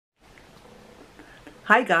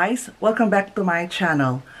Hi guys, welcome back to my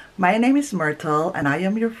channel. My name is Myrtle and I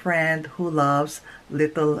am your friend who loves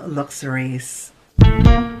little luxuries.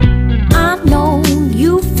 I know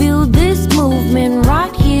you feel this movement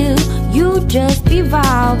right here. You just be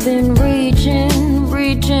vibing,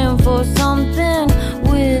 reaching for something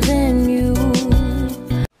within you.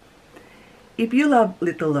 If you love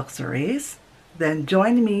little luxuries, then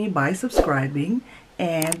join me by subscribing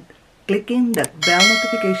and clicking that bell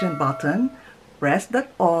notification button. Press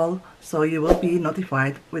that all so you will be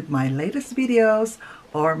notified with my latest videos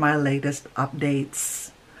or my latest updates.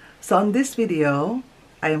 So on this video,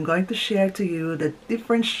 I am going to share to you the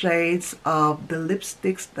different shades of the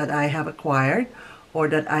lipsticks that I have acquired or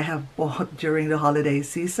that I have bought during the holiday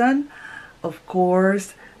season. Of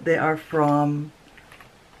course, they are from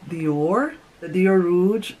Dior, the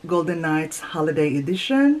Diorougue Golden Nights Holiday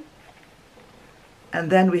Edition. And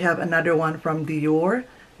then we have another one from Dior,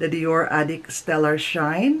 the Dior Addict Stellar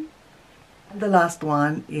Shine. And the last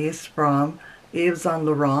one is from Yves Saint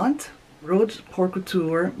Laurent Rouge pour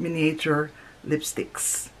Couture Miniature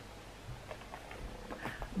Lipsticks.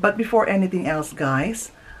 But before anything else, guys,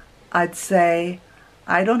 I'd say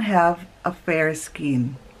I don't have a fair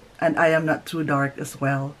skin and I am not too dark as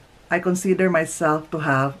well. I consider myself to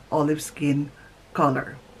have olive skin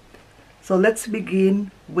color. So let's begin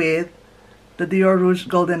with the Dior Rouge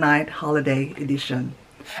Golden Night Holiday Edition.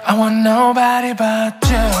 I want nobody but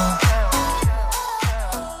you.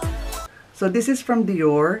 So this is from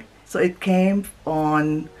Dior. So it came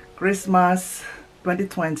on Christmas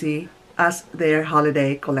 2020 as their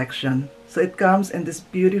holiday collection. So it comes in this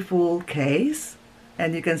beautiful case.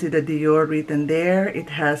 And you can see the Dior written there.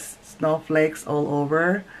 It has snowflakes all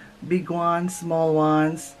over. Big ones, small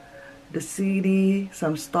ones. The CD,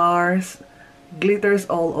 some stars, glitters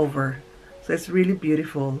all over. So it's really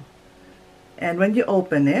beautiful. And when you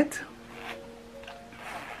open it,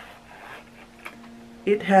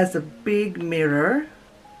 it has a big mirror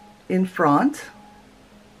in front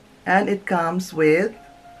and it comes with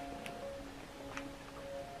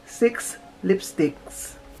 6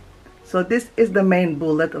 lipsticks. So this is the main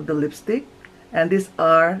bullet of the lipstick and these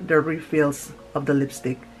are the refills of the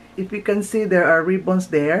lipstick. If you can see, there are ribbons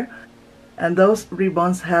there and those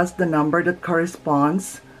ribbons has the number that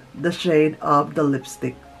corresponds the shade of the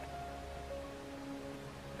lipstick.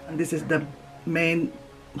 And this is the main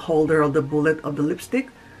holder of the bullet of the lipstick.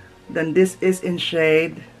 Then this is in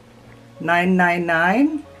shade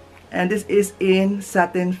 999 and this is in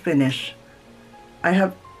satin finish. I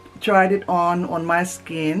have tried it on my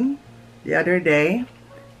skin the other day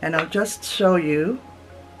and I'll just show you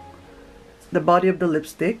the body of the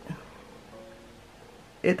lipstick.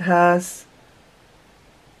 It has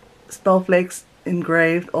snowflakes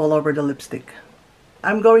engraved all over the lipstick.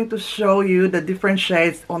 I'm going to show you the different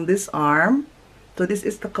shades on this arm. So this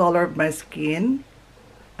is the color of my skin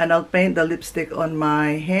and I'll paint the lipstick on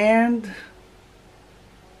my hand.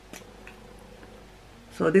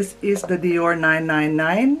 So this is the Dior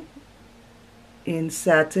 999 in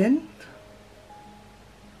satin.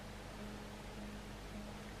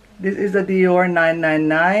 This is the Dior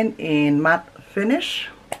 999 in matte finish.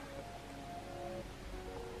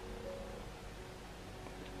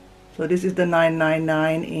 So this is the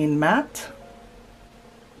 999 in matte.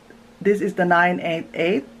 This is the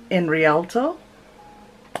 988 in Rialto.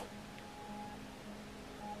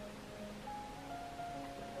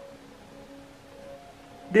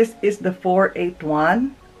 This is the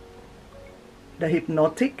 481, the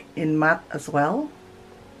Hypnotic in matte as well.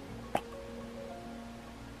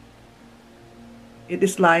 It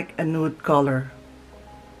is like a nude color.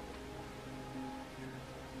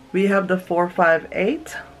 We have the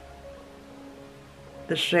 458,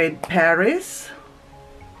 the shade Paris.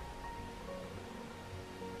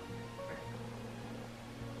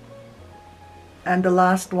 And the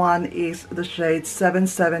last one is the shade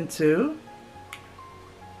 772.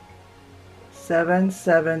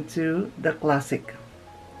 772, the classic.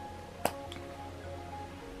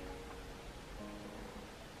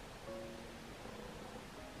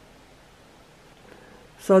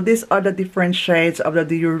 So these are the different shades of the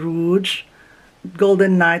Diorouge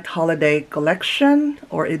Golden Night Holiday Collection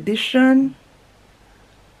or Edition.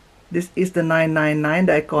 This is the 999,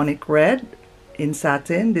 the iconic red in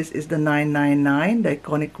satin. This is the 999, the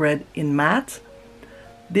iconic red in matte.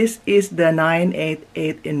 This is the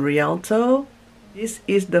 988 in Rialto. This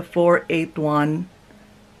is the 481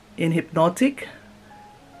 in Hypnotic.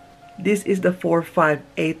 This is the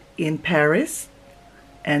 458 in Paris.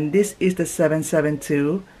 And this is the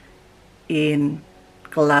 772 in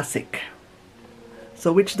Classic.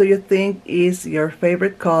 So which do you think is your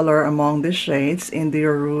favorite color among the shades in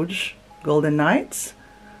Dior Rouge Golden Nights?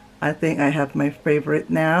 I think I have my favorite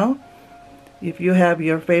now. If you have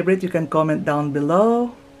your favorite, you can comment down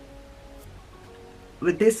below.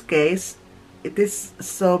 With this case, it is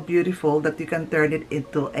so beautiful that you can turn it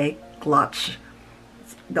into a clutch.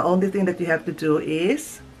 The only thing that you have to do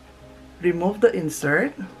is remove the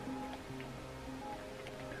insert.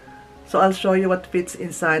 So I'll show you what fits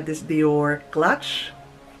inside this Dior clutch.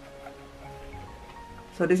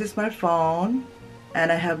 So this is my phone,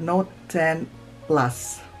 and I have Note 10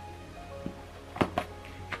 Plus.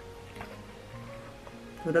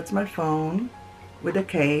 So that's my phone with a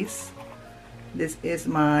case. This is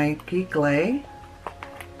my key clay,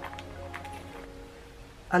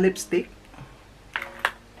 a lipstick,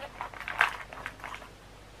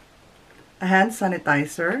 a hand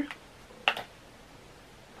sanitizer,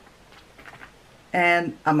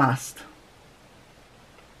 and a mask.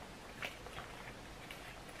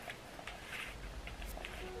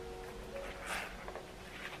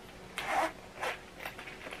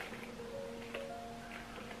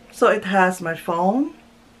 So it has my phone,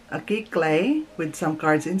 a key clay with some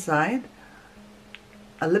cards inside,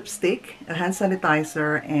 a lipstick, a hand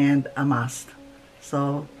sanitizer, and a mask.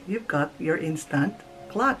 So you've got your instant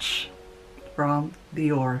clutch from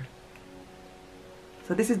Dior.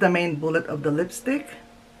 So this is the main bullet of the lipstick.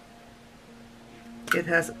 It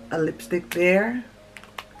has a lipstick there.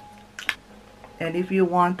 And if you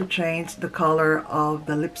want to change the color of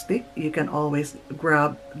the lipstick, you can always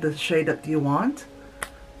grab the shade that you want.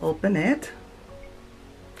 Open it,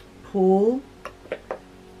 pull,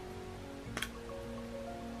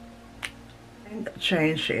 and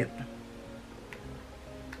change it.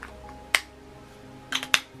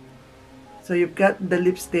 So you've got the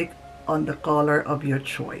lipstick on the color of your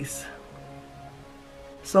choice.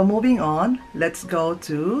 So moving on, let's go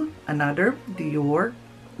to another Dior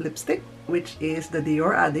lipstick, which is the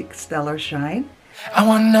Dior Addict Stellar Shine. I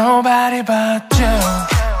want nobody but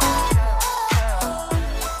you.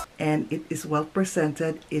 And it is well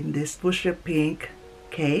presented in this fuchsia pink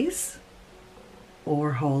case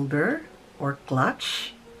or holder or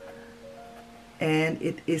clutch, and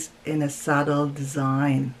it is in a saddle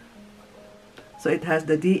design. So it has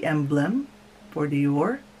the D emblem for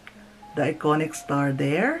Dior, the iconic star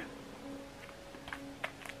there,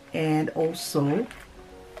 and also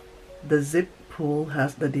the zip pull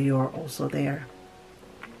has the Dior also there.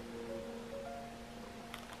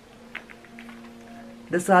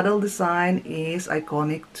 The saddle design is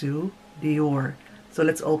iconic to Dior. So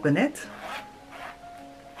let's open it.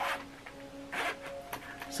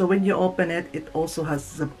 So when you open it, it also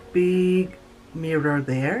has a big mirror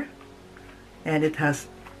there. And it has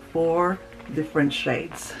 4 different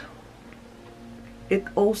shades. It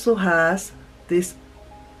also has these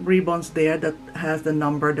ribbons there that has the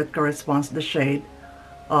number that corresponds to the shade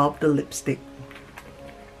of the lipstick.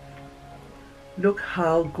 Look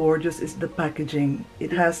how gorgeous is the packaging.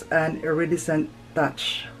 It has an iridescent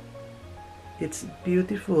touch. It's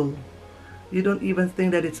beautiful. You don't even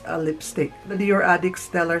think that it's a lipstick. The Dior Addict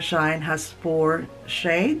Stellar Shine has 4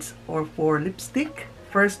 shades or 4 lipstick.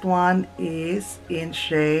 First one is in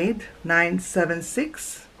shade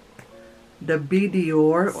 976, the B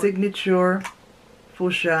Dior Signature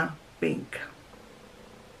Fuchsia Pink.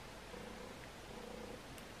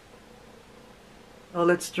 So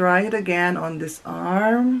let's try it again on this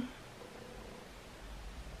arm.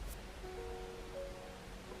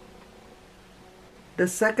 The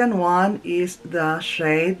second one is the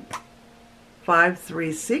shade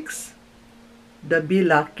 536, the Be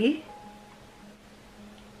Lucky.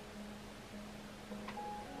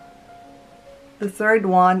 The third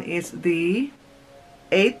one is the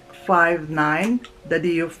 859, the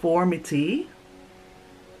Uniformity.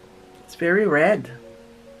 It's very red.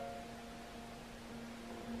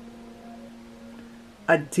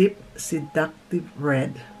 A deep seductive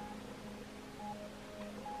red.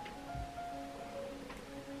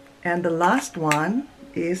 And the last one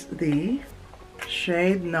is the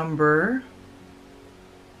shade number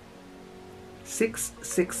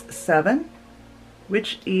 667,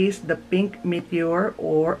 which is the Pink Meteor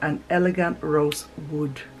or an Elegant Rose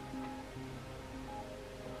Wood.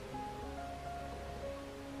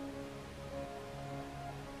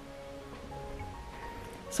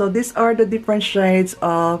 So these are the different shades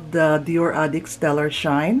of the Dior Addict Stellar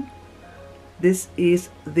Shine. This is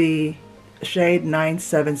the shade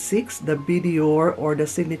 976, the B Dior or the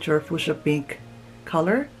signature fuchsia pink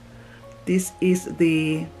color. This is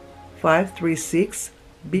the 536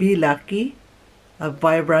 Be Lucky, a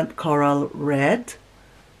vibrant coral red.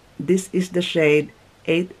 This is the shade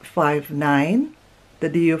 859, the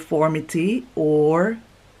Uniformity or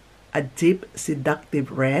a deep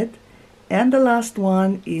seductive red. And the last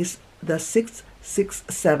one is the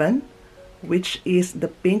 667, which is the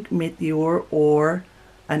pink meteor or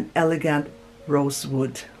an elegant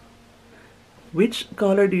rosewood. Which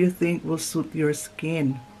color do you think will suit your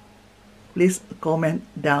skin? Please comment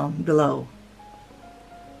down below.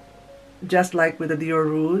 Just like with the Dior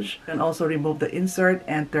Rouge, you can also remove the insert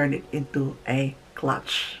and turn it into a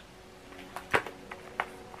clutch.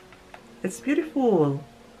 It's beautiful.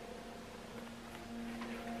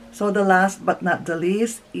 So the last but not the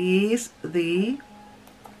least is the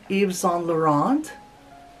Yves Saint Laurent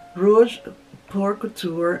Rouge Pour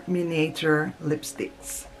Couture Miniature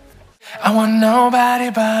Lipsticks. I want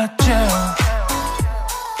nobody but you.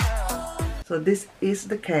 So this is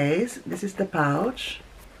the case, this is the pouch,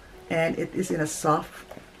 and it is in a soft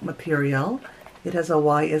material. It has a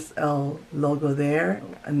YSL logo there,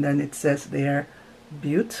 and then it says there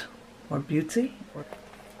Beaut or Beauty.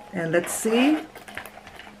 And let's see.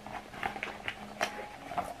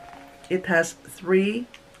 It has 3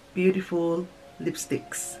 beautiful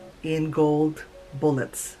lipsticks in gold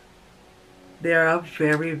bullets. They are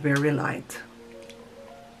very, very light.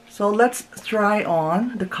 So let's try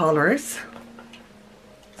on the colors.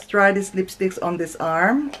 Let's try these lipsticks on this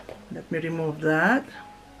arm. Let me remove that.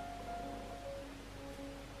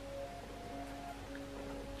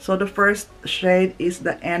 So the first shade is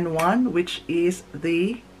the N1, which is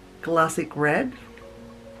the classic red.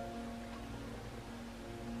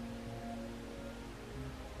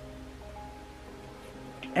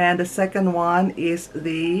 And the second one is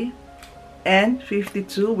the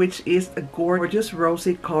N52, which is a gorgeous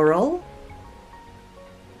rosy coral.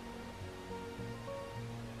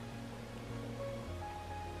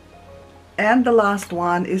 And the last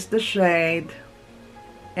one is the shade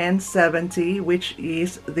N70, which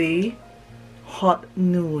is the hot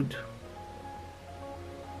nude.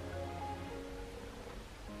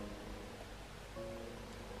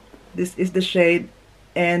 This is the shade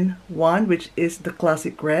N1, which is the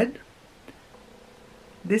classic red.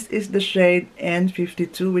 This is the shade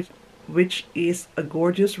N52, which is a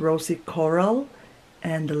gorgeous rosy coral.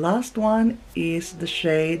 And the last one is the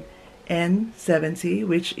shade N70,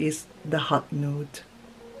 which is the hot nude.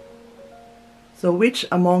 So which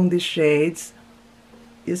among these shades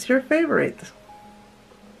is your favorite?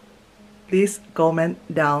 Please comment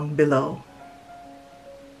down below.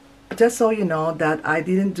 Just so you know that I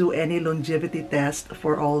didn't do any longevity test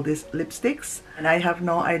for all these lipsticks, and I have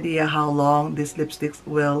no idea how long these lipsticks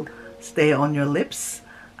will stay on your lips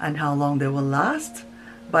and how long they will last,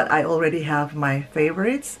 but I already have my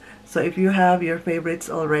favorites. So if you have your favorites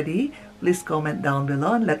already, please comment down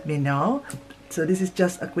below and let me know. So this is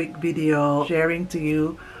just a quick video sharing to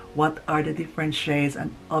you what are the different shades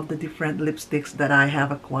and of the different lipsticks that I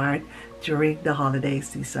have acquired during the holiday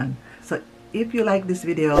season. So if you like this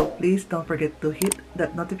video, please don't forget to hit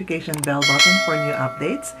that notification bell button for new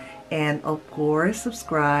updates, and of course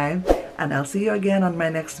subscribe, and I'll see you again on my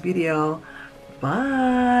next video.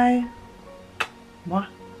 Bye.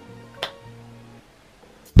 Mwah.